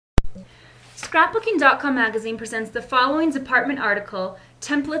Scrapbooking.com magazine presents the following department article,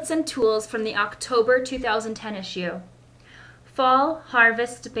 Templates and Tools from the October 2010 issue. Fall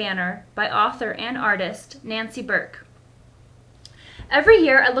Harvest Banner by author and artist Nancy Burke. Every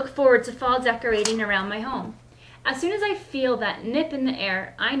year I look forward to fall decorating around my home. As soon as I feel that nip in the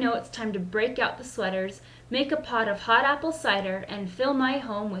air, I know it's time to break out the sweaters, make a pot of hot apple cider, and fill my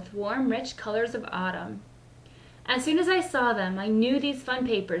home with warm, rich colors of autumn. As soon as I saw them, I knew these fun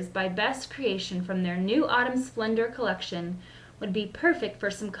papers by Best Creation from their new Autumn Splendor collection would be perfect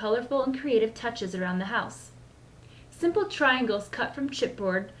for some colorful and creative touches around the house. Simple triangles cut from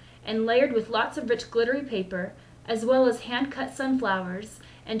chipboard and layered with lots of rich glittery paper, as well as hand-cut sunflowers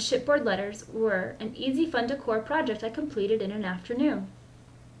and chipboard letters, were an easy fun decor project I completed in an afternoon.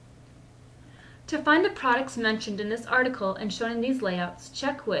 To find the products mentioned in this article and shown in these layouts,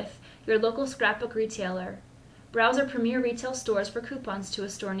 check with your local scrapbook retailer. Browse our premier retail stores for coupons to a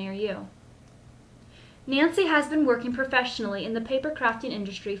store near you. Nancy has been working professionally in the paper crafting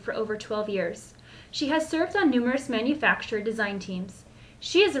industry for over 12 years. She has served on numerous manufacturer design teams.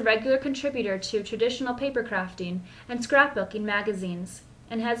 She is a regular contributor to Traditional Paper Crafting and Scrapbooking magazines,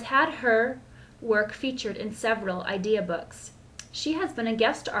 and has had her work featured in several idea books. She has been a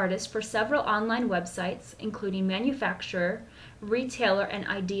guest artist for several online websites, including manufacturer, retailer, and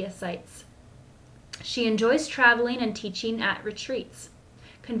idea sites. She enjoys traveling and teaching at retreats,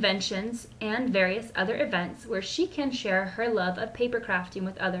 conventions, and various other events where she can share her love of paper crafting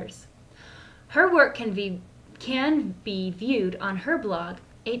with others. Her work can be viewed on her blog,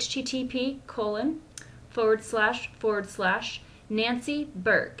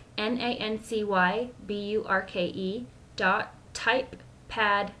 http://nancyburke,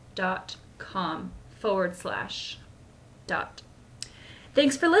 nancyburke.typepad.com/.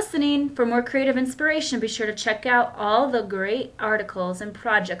 Thanks for listening. For more creative inspiration, be sure to check out all the great articles and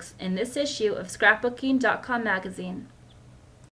projects in this issue of Scrapbooking.com magazine.